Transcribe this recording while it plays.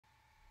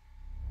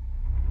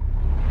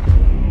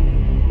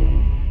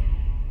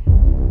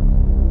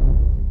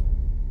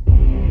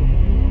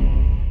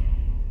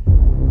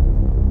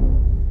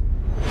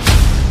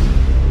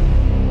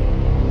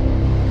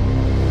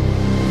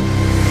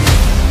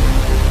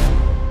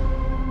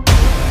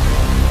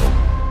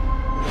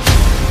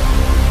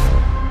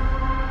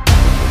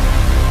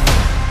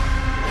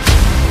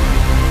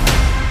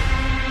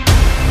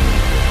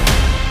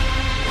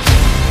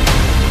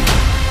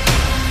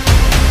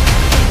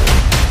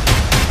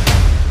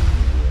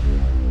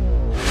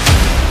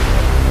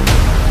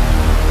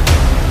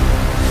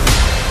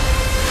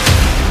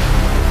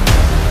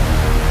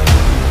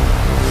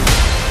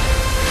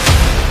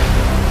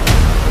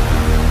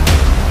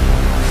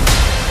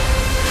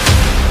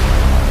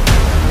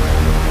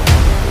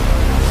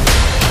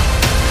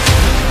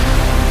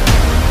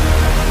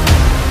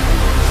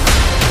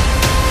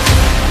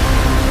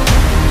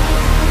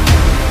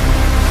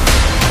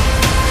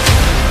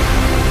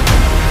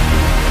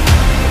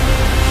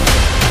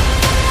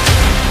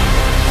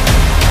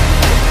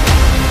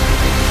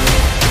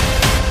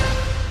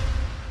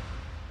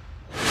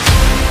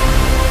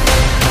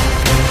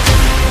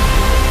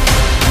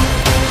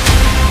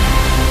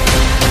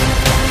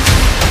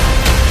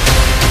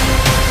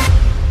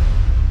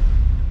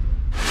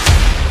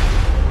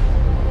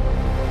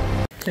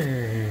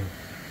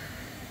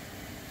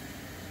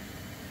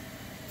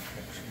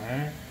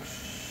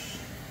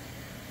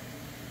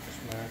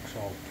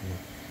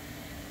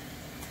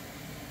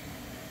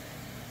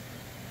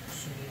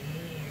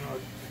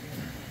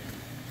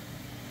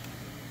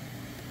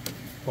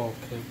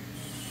bulkheads,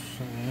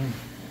 same,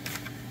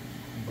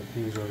 but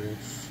these are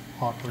these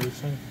hot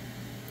racing.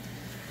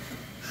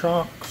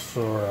 Shocks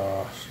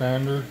are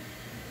standard,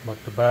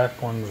 but the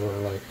back ones are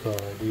like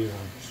these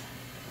ones.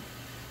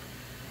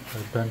 I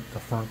bent the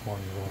front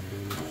ones on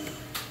these.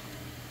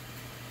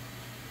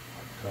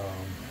 But,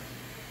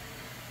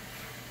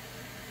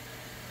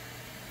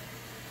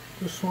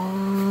 this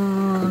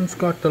one's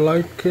got the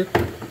light kit.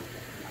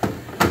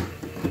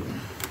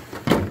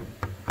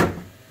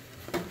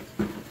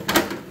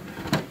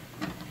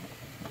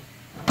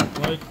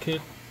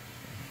 Kit,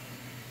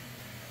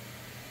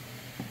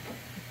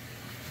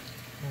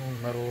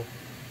 metal,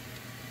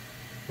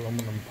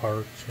 aluminum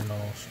parts, you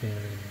know,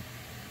 steering.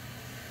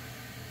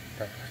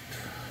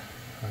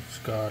 That's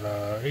got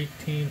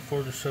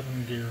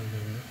 1847 gear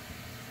unit,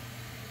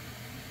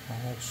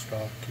 all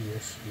stock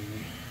ESC,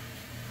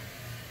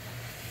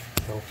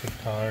 belted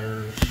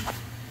tires,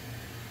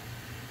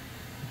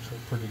 which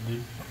are pretty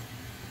deep.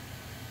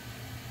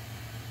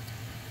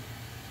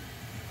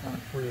 Not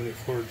really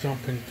for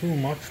jumping too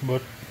much,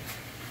 but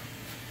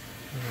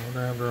you know,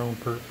 they have their own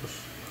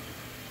purpose.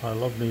 I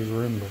love these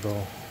rims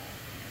though.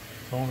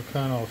 The only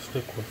kind I'll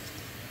stick with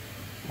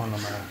on the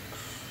Max.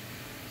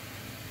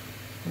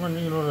 I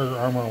mean, you know, there's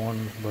armor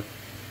ones, but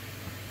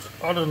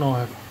I don't know.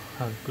 I've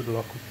had good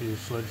luck with these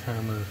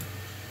sledgehammers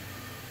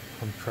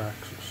from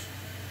Traxxas.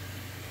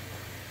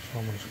 So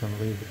I'm just gonna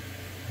leave it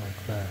like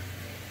that.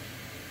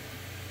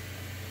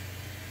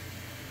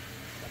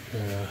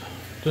 Yeah,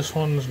 this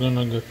one's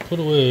gonna get put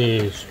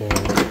away, so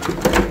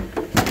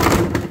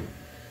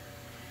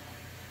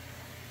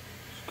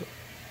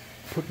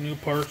put new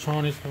parts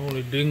on it. The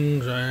only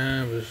dings I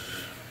have is,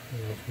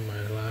 you know, from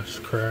my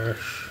last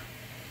crash,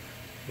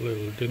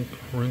 little dink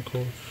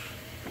wrinkles.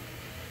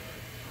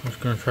 I was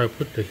gonna try to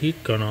put the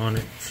heat gun on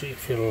it, see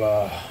if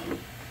it'll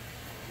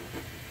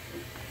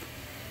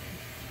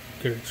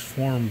get its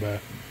form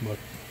back, but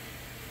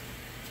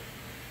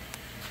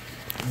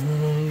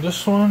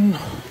this one,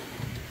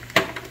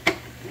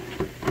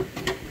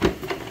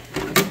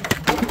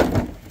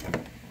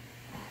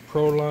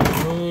 Proline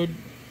hood.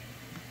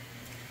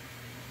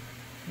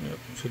 Yep,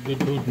 it's a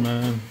good hood,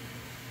 man.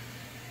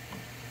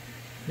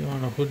 If you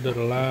want a hood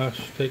that'll last,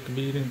 take a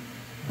beating,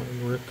 I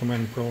would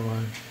recommend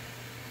Proline.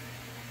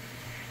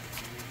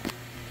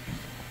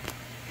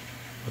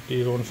 But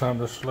these ones have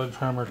the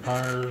sledgehammer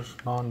tires,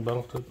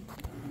 non-belted.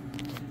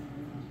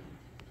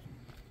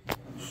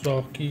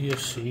 Stock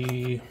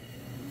ESC.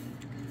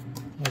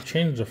 I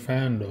changed the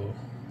fan though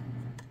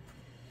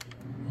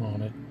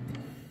on it.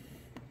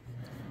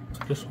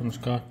 This one's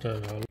got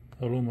the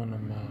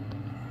aluminum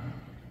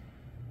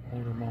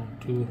motor mount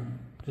too,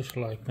 just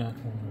like that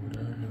one over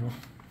there, you know.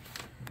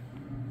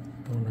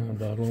 Don't have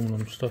the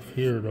aluminum stuff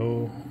here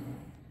though.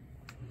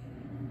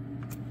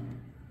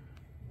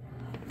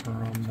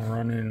 I'm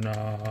running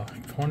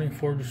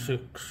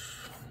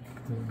 2046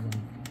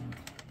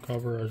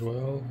 cover as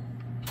well.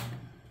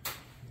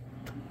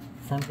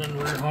 Front and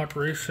rear hot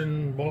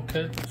racing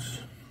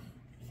bulkheads.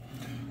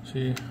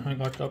 See, I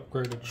got the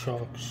upgraded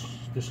shocks,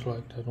 just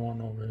like that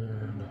one over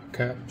there, the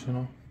caps, you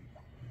know.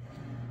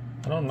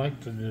 I don't like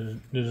the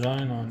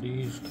design on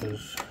these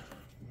because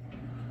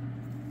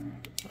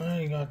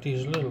I got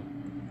these little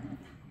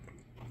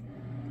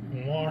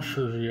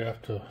washers you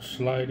have to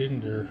slide in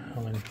there.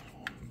 I mean,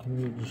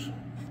 can you just,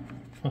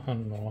 I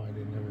don't know why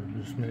they never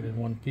just made it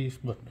one piece,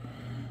 but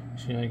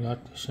see, I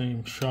got the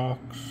same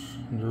shocks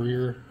in the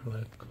rear,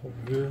 like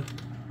over here,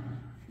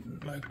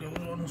 like those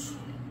ones.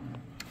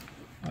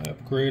 I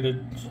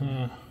upgraded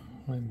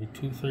maybe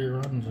 2-3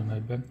 runs and I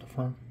bent the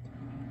front.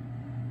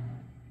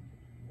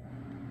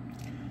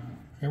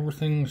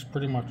 Everything's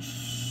pretty much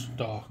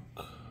stock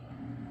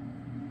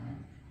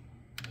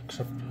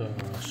except the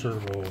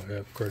servo.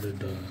 I upgraded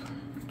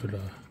to the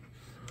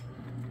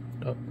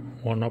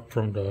one up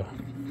from the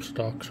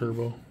stock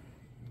servo.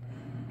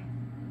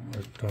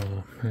 But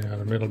yeah,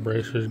 the middle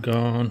brace is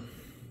gone.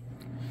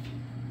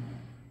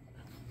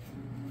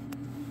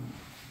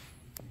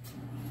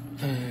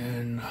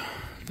 And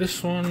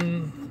this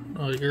one,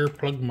 I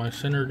earplugged my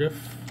center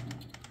diff,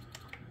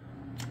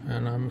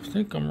 and I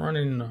think I'm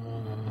running, I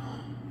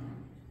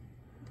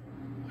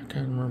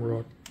can't remember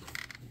what,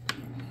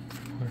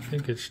 I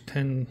think it's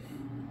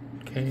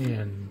 10K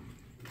and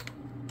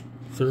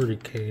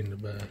 30K in the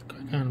back.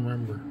 I can't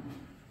remember.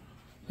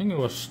 I think it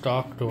was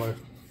stock though.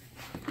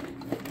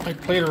 I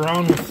played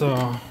around with,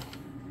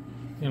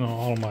 you know,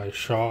 all my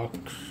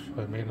shocks.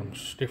 I made them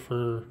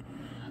stiffer,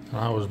 and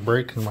I was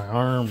breaking my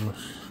arms,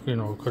 you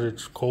know, because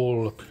it's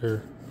cold up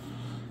here.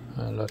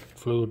 That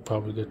fluid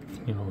probably get,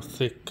 you know,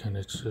 thick, and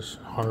it's just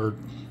hard.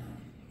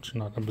 It's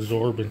not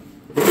absorbing.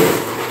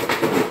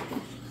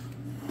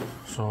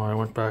 So I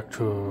went back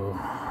to,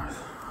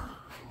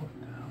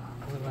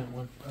 what did I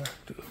went back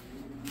to?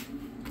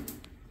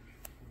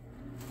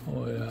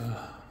 Oh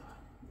yeah.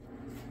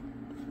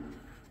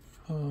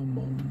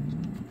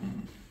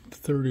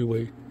 30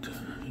 weight.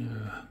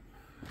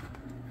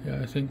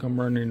 Yeah, I think I'm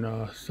running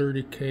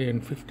 30K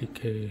and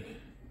 50K.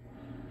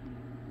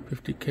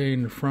 50K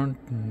in the front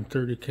and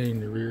 30K in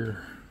the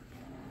rear.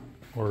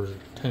 or is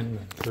it 10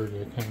 and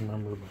 30? I can't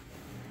remember, but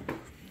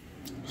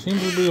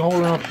seems to be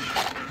holding up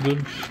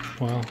good.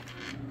 Well,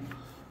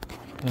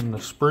 and the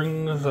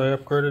springs, I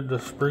upgraded the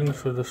springs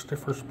for the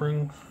stiffer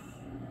springs.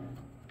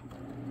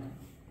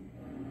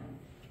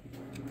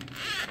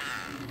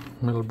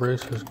 Middle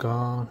brace is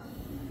gone.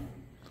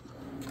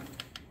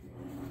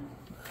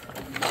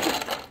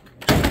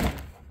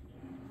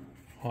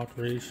 Hot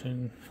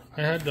racing.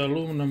 I had the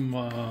aluminum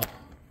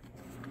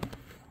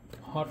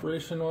hot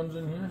racing ones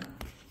in here.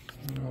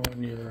 You know,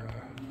 in your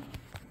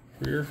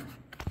rear.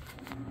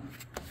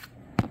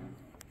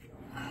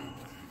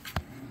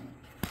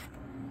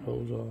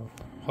 Those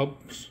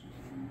hubs.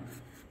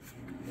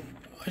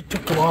 I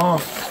took them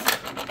off.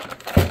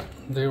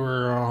 They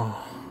were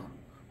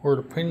where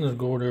the pins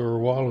go. They were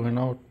wallowing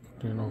out,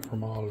 you know,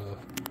 from all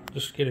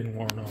just getting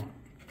worn out.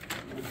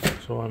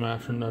 So I'm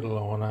after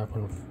that'll what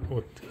happen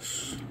with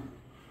this.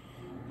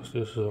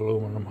 This is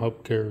aluminum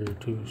hub carrier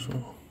too,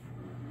 so.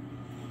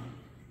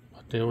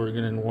 But they were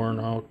getting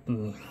worn out,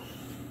 and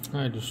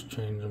I just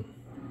changed them.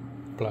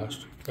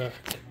 Plastic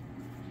back.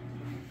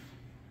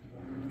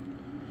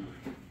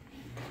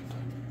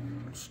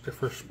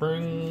 Stiffer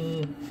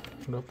spring,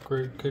 an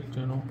upgrade kit,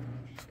 you know.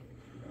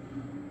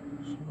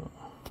 So,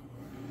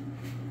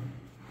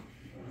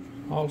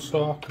 all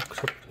stock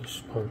except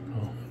this part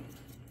now.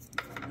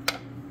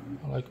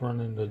 I like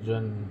running the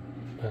Gen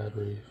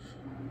batteries,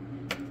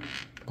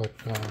 but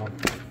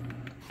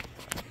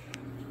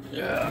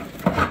yeah.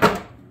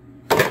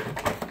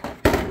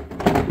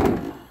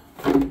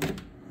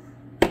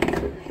 If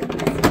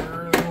you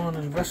really want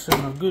to invest in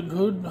a good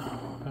hood,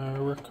 I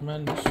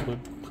recommend this hood,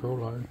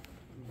 Proline.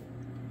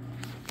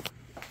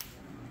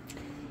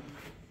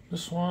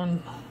 This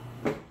one,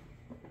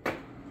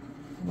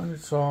 but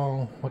it's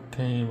all what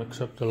came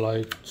except the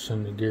lights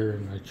and the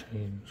gearing I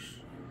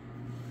changed.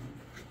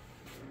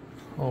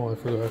 Oh, I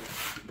forgot.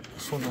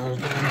 This one has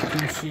the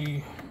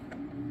MQC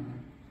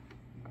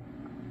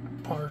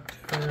part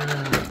here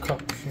and the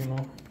cups, you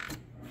know.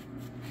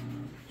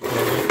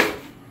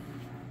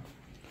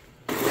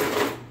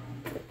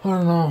 I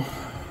don't know.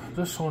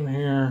 This one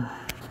here,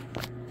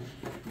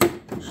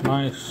 it's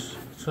nice.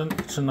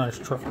 It's a nice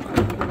truck.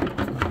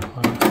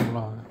 I'm not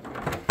lying.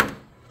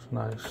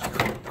 Nice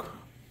truck,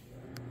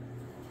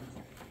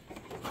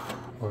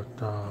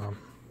 but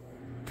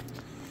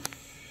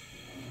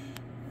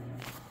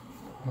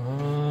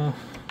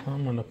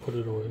I'm gonna put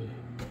it away.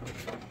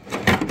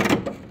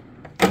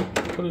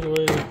 Put it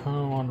away. I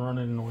don't want to run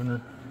it in the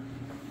winter.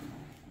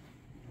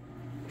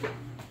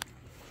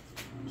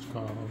 It's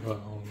got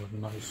all the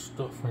nice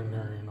stuff in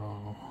there, you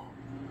know.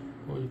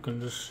 Well, you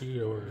can just see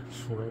where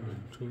it's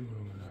rubbing too.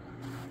 Look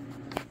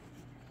at that.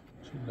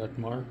 See that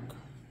mark?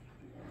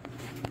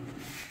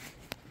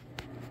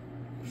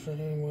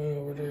 Same way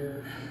over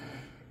there,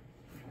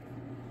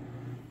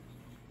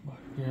 but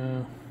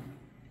yeah,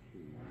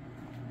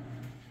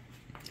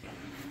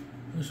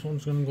 this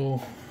one's gonna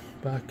go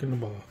back in the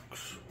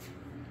box.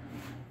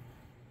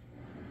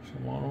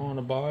 Someone want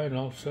to buy it,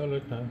 I'll sell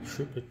it and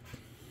ship it.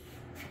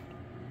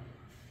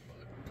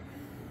 But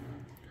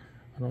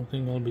I don't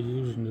think I'll be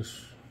using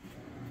this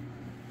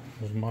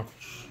as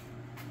much,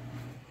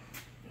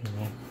 you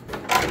know.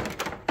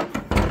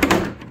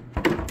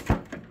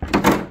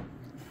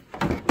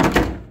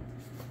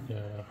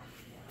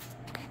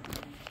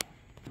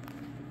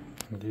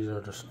 These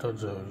are the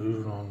studs I was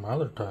using on my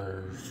other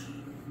tires.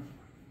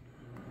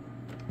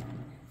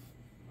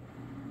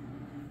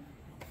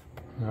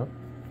 Yep,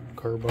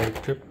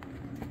 carbide tip.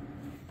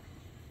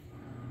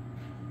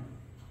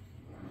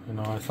 You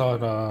know, I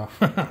thought I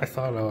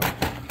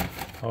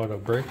would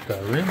have break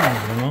the rim,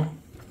 you know,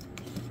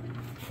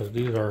 because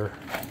these are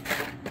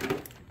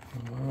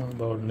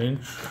about an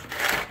inch.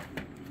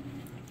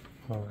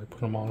 Oh, I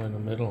put them all in the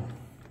middle.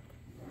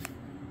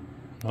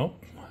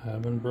 Nope,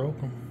 haven't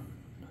broke them.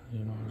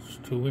 You know, it's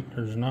 2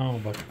 winters now,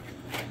 but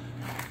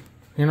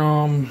you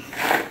know,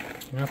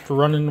 you have to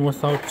run in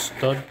without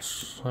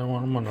studs.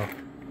 I'm gonna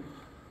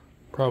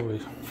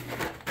probably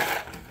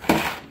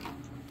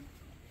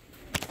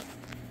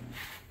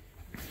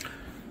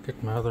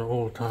get my other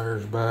old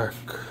tires back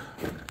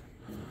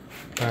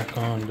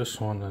on this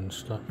one and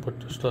put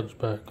the studs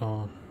back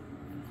on.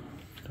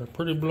 They're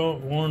pretty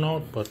worn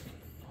out, but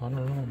I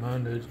don't know,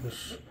 man. They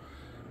just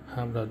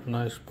have that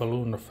nice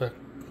balloon effect,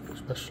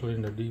 especially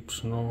in the deep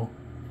snow.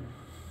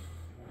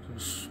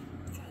 Just,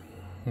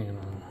 you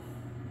know,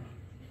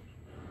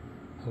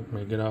 help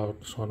me get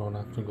out so I don't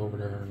have to go over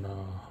there and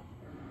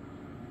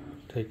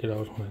take it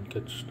out when it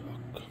gets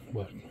stuck.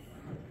 But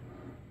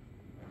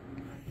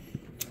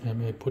I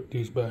may put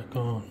these back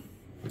on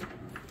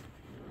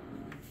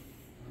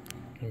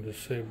and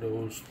just save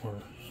those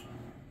for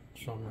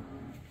summer.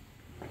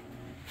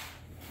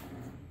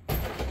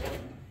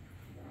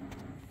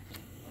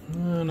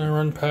 And I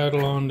run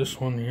paddle on this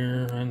one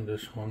here and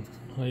this one.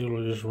 I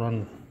usually just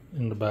run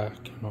in the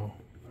back, you know.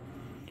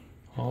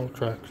 All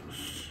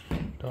Traxxas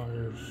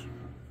tires.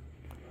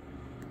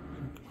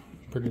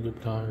 Pretty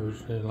good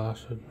tires. They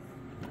lasted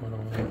quite a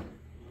while.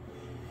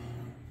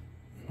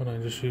 But I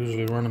just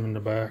usually run them in the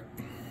back.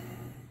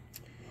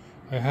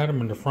 I had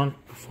them in the front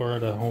before I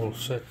had a whole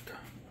set.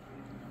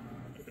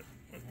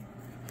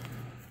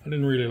 I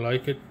didn't really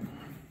like it.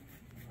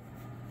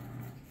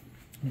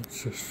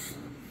 It's just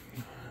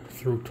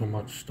threw too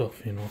much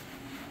stuff, you know.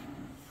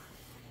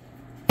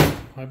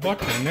 I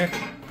bought a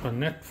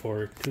net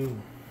for it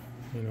too.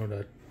 You know,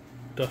 that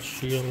dust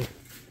shield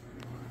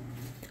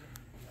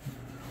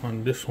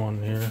on this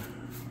one here.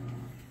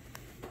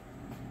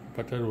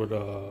 But that would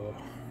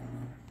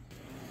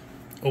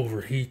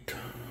overheat.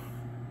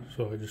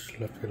 So I just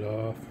left it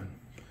off and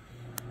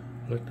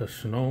let the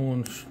snow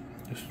and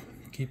just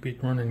keep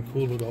it running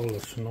cool with all the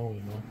snow,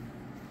 you know.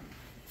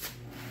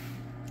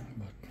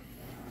 But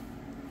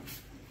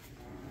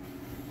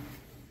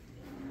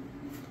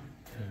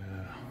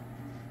yeah,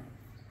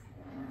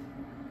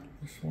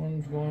 this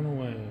one's going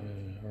away,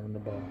 or in the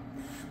box,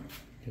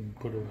 can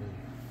put away.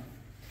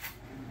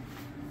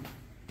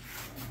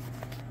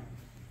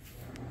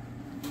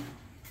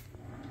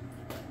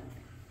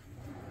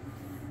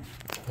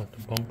 Got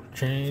the bumper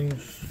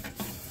chains.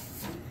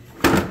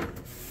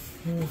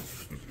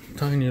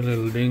 Tiny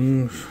little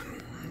dings.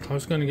 I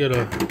was gonna get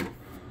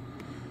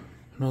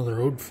another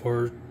hood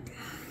for it,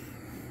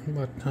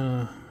 but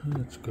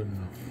it's good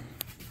enough.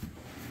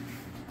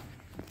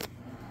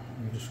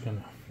 I'm just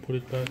gonna put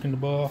it back in the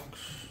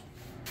box.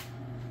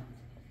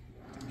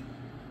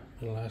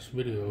 The last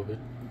video of it.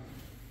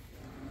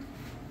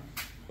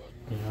 But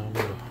yeah, I'm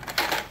gonna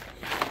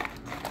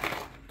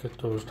get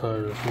those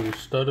tires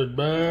re-studded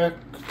back,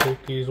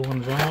 take these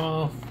ones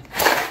off.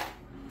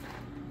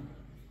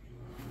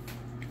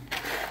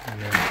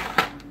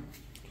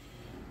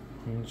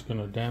 I'm just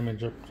gonna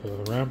damage up the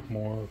ramp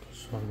more,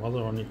 because on the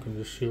other one you can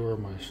just see where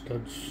my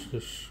studs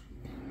just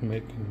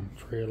making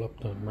trail up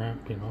the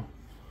ramp, you know.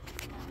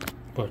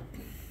 But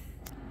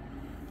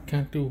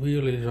can't do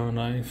wheelies on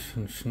ice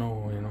and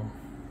snow, you know.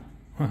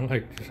 I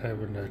like just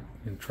having that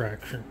in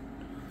traction.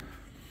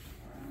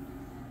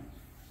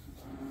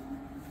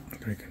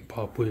 I can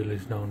pop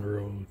wheelies down the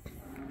road.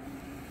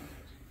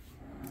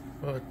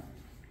 But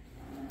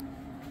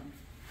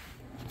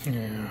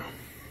yeah.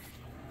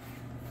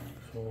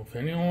 So if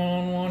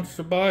anyone wants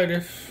to buy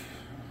this,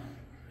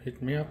 hit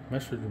me up,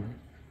 message me.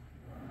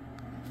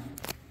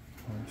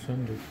 I'll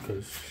send it,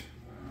 because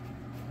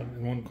I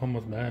didn't want to come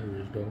with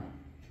batteries though.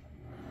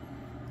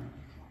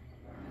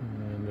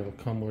 And they'll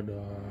come with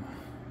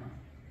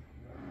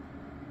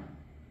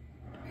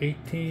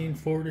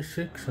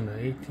 1846 and a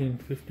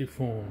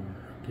 1854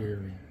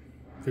 gearing,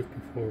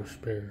 54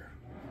 spare.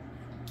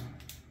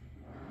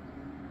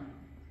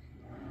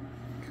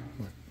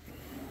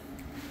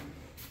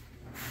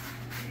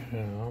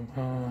 Yeah, I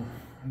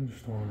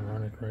just don't want to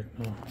run it right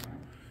now.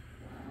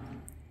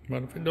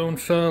 But if it don't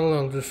sell,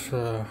 I'll just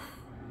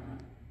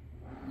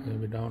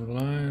maybe down the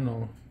line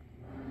I'll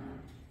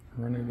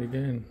run it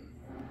again.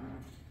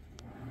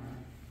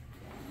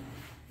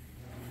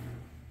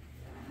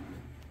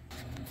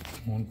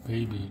 Won't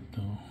baby it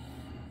though.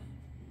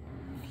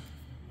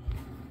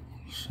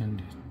 I'll send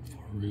it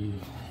for real.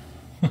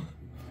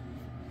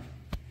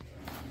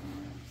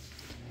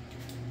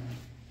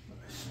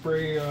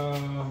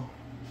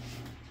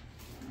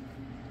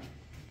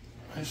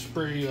 I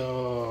spray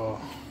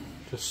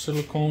just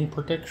silicone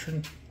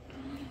protection.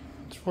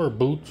 It's for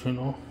boots, you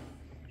know.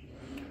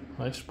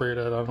 I spray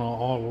that on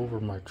all over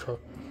my truck,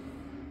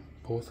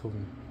 both of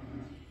them.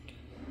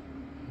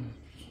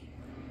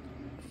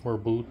 It's for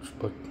boots,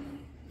 but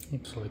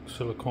it's like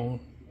silicone.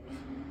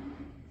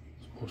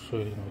 It's supposed to,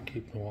 you know,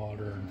 keep the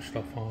water and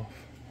stuff off.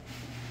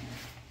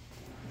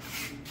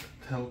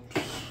 It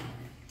helps.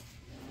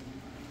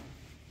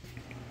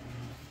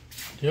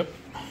 Yep.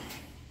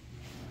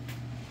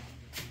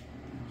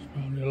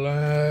 The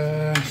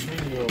last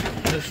video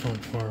of this one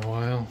for a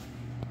while.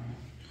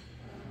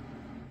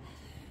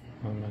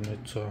 I mean,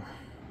 it's a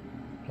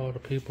lot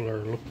of people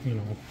are looking, you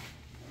know,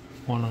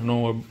 want to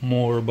know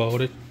more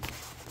about it.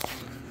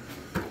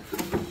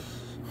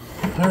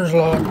 There's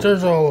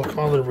all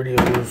other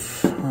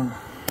videos. I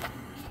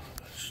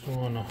just don't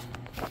want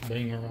to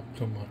bang her up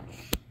too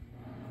much.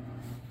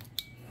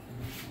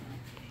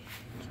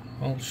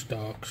 All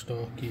stock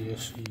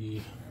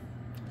ESC,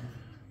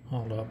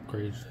 all the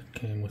upgrades that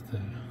came with the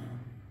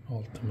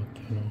Ultimate,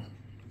 you know.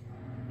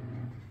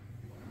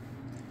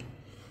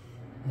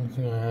 One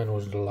thing I had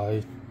was the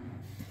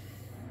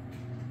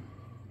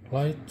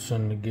lights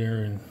and the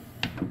gearing.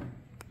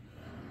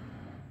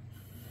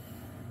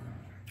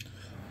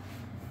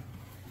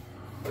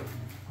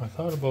 I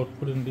thought about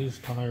putting these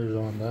tires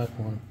on that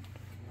one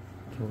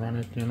to run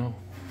it, you know.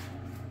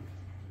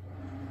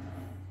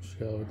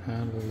 See how it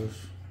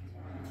handles,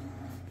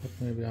 but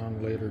maybe on a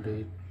later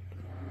date.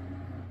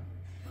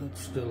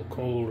 It's still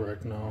cold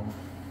right now.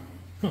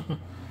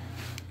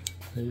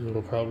 These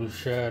will probably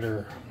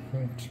shatter.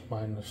 It's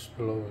minus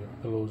below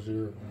zero,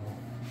 you know.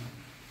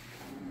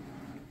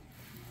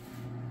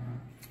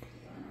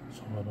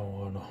 So I don't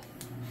wanna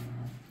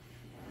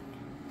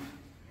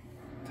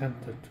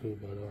tempt it to,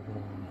 but I don't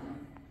wanna.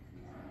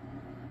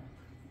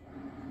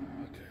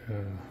 But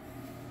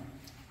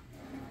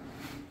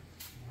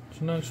it's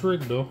a nice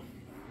rig though.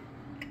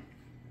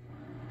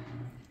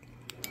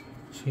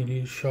 See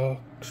these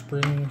shock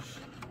springs?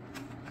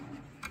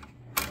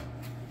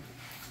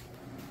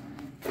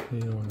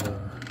 These ones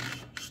are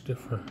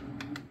stiffer.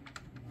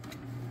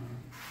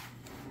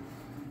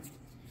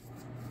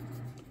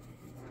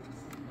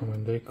 I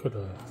mean, they could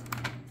have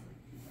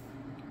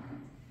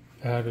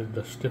added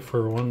the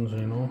stiffer ones,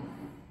 you know,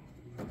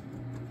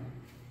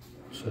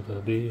 instead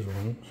of these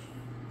ones.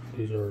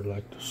 These are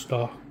like the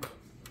stock.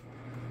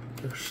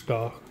 They're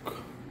stock.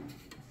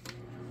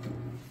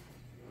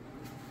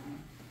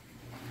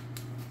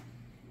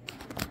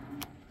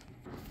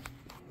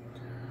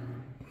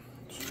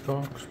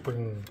 Stock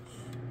springs.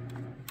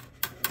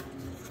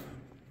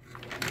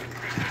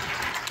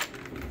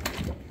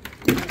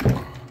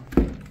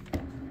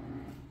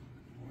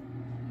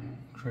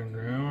 Train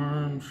the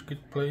arms,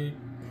 skid plate.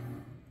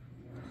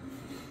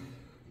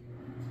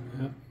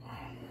 Yep.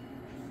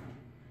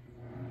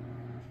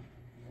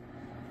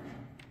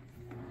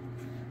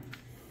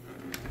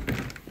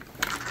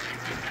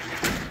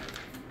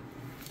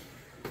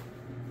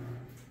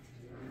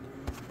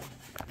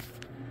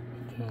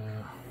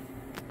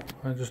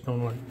 I just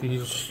don't like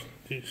these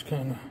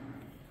kind of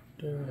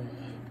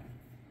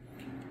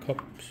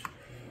cups.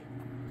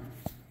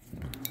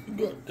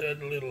 Got that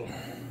little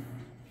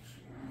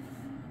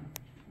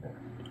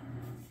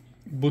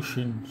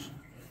bushings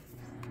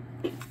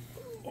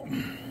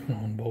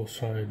on both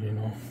sides, you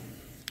know.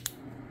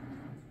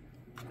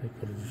 They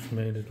could have just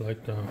made it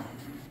like the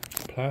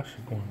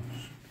plastic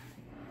ones.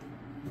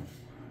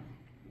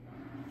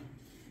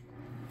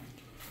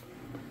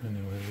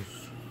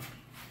 Anyways,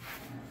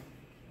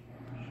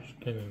 just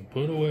getting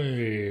put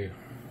away.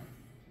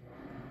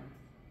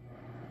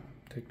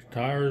 Take the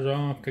tires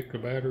off, take the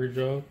batteries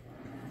out.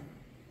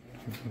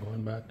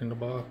 Going back in the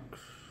box.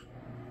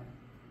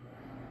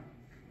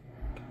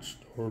 Get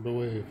stored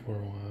away for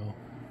a while.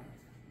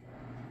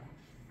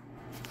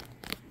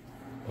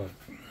 But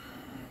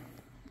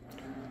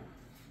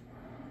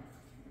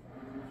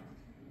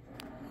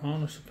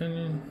honest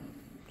opinion,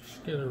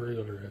 just get a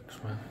regular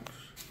X-Maxx.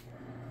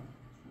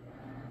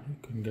 You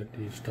can get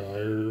these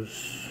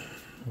tires,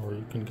 or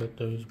you can get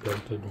those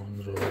belted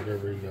ones, or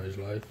whatever you guys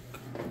like.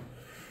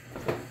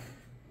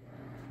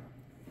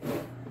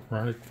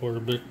 Run it for a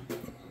bit,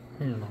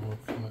 you know,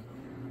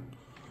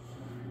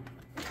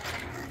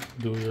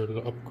 do your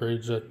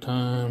upgrades at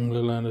time,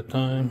 little at a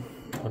time.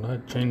 But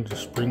I'd change the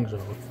springs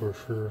out for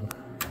sure.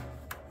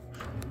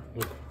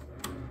 Look,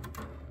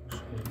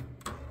 see,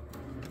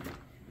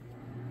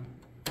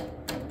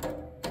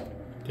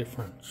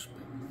 difference,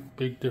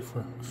 big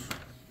difference.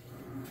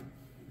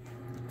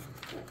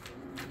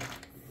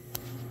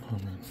 I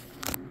mean,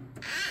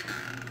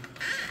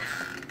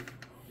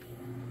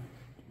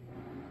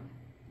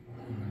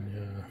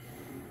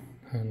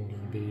 handles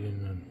beating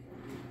and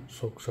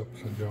soaks up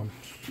the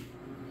jumps.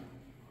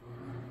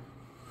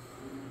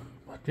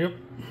 But yep,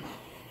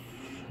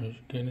 it's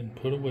getting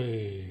put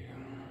away.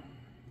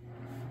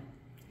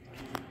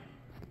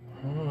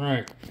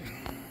 Alright,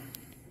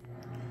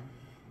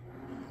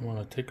 I want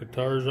to take the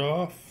tires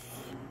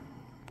off,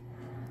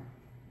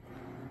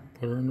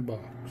 put her in the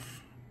box.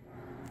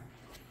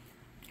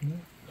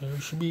 There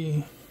should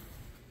be,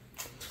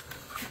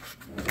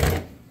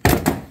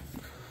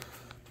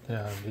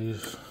 yeah,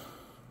 these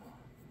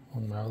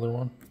on my other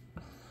one,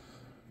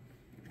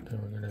 they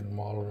were getting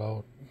wallowed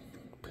out.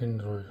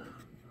 Pins were,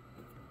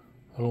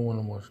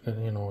 aluminum was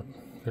getting, you know,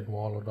 get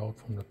wallowed out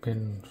from the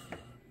pins.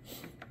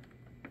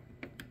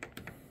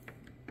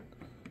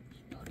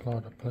 Got a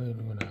lot of play,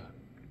 look at that.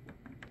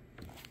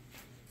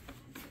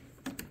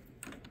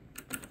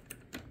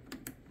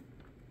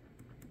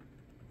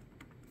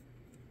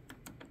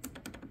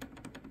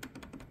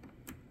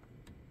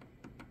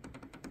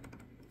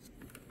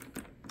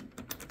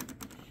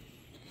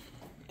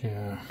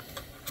 Yeah.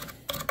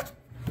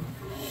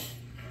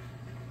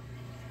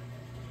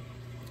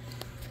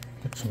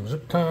 Get some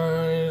zip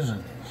ties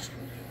and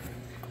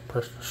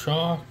press the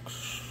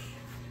shocks.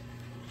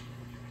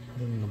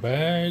 Put it in the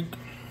bag.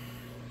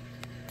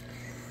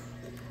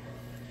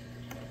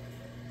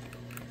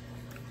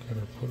 Get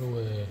her put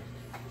away.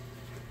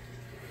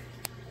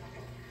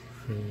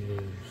 She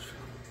is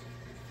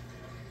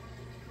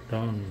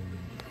done.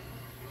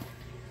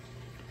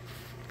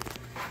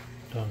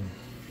 Done.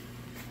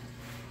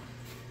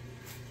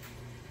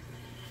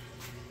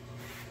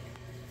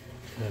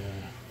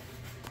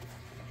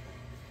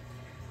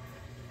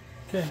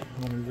 Okay,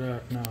 I'm gonna do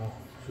that now.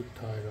 Zip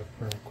tie it up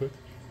real quick.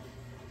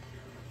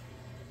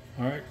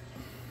 Alright.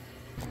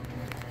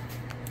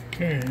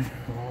 Okay,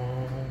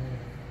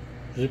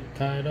 zip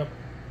tied up.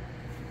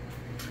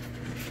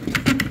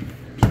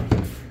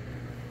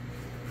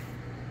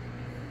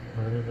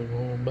 Ready to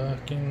go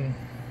back in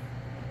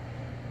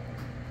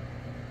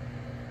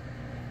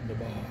the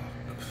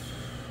box.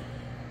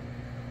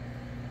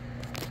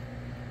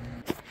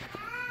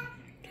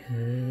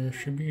 Here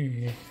should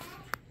be.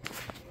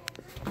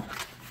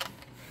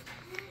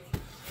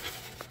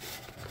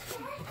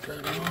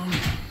 Put that on.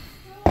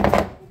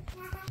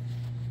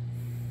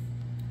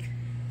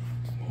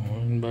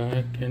 Going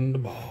back in the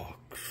box.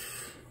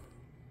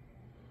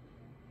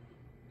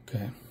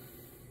 Okay.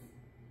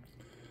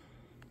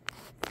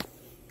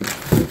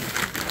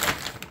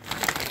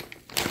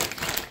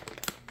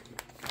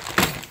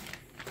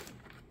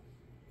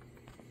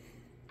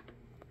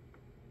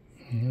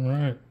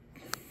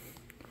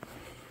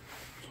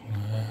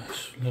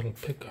 me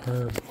pick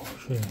her before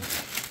she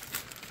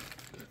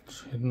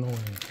gets hidden away.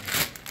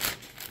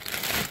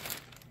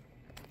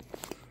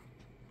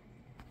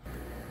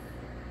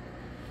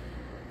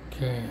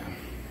 Okay.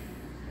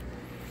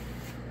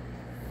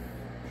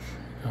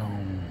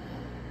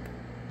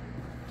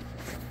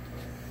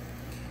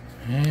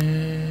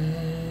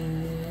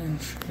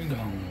 And she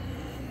gone.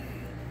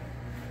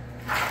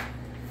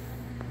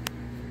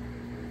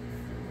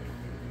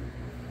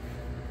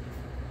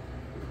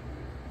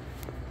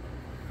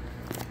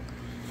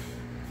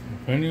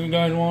 If any of you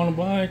guys want to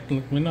buy it,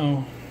 let me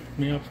know. Hit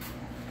me up.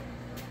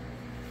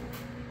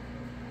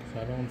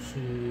 'Cause I don't see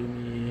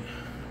me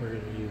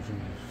really using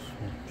this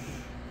much.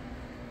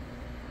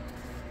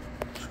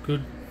 It's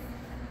good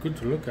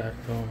to look at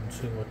though and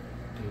see what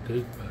they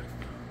did, but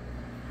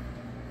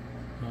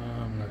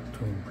I'm not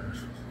too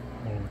impressed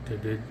with all what they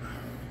did.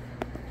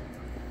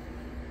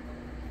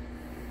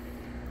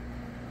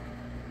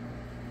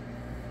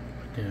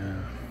 But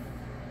yeah.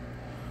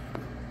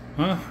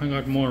 Well, I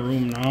got more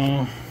room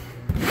now.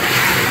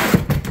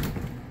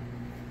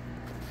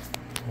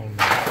 All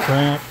my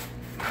crap.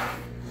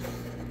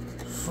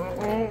 So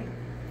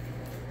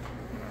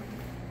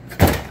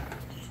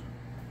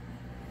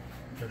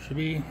there should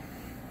be.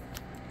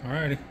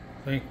 Alrighty,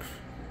 thanks.